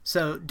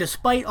So,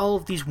 despite all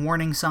of these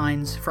warning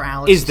signs for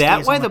Alex... Is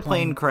that why the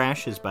plane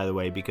crashes, by the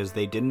way? Because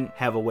they didn't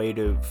have a way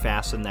to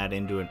fasten that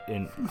into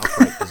an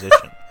upright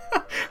position.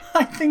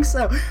 I think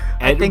so.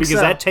 Because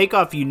that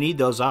takeoff, you need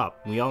those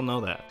up. We all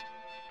know that.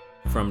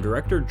 From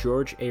director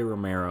George A.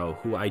 Romero,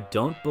 who I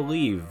don't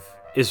believe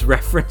is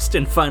referenced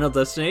in Final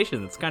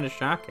Destination. That's kind of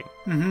shocking.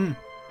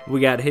 Mm-hmm. We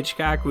got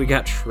Hitchcock. We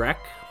got Shrek.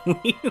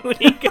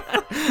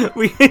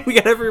 we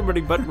got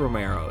everybody but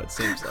Romero, it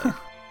seems like.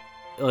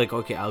 Like,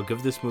 okay, I'll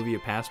give this movie a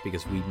pass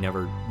because we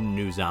never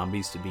knew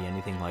zombies to be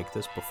anything like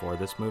this before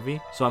this movie.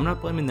 So I'm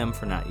not blaming them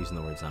for not using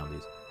the word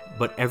zombies.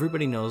 But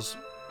everybody knows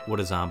what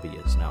a zombie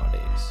is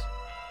nowadays.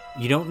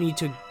 You don't need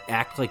to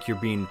act like you're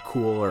being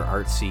cool or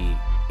artsy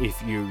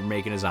if you're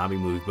making a zombie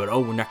movie, but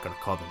we're not going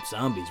to call them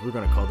zombies. We're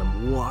going to call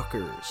them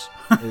walkers.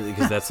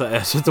 Because that's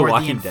what The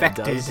Walking Dead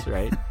does,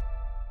 right?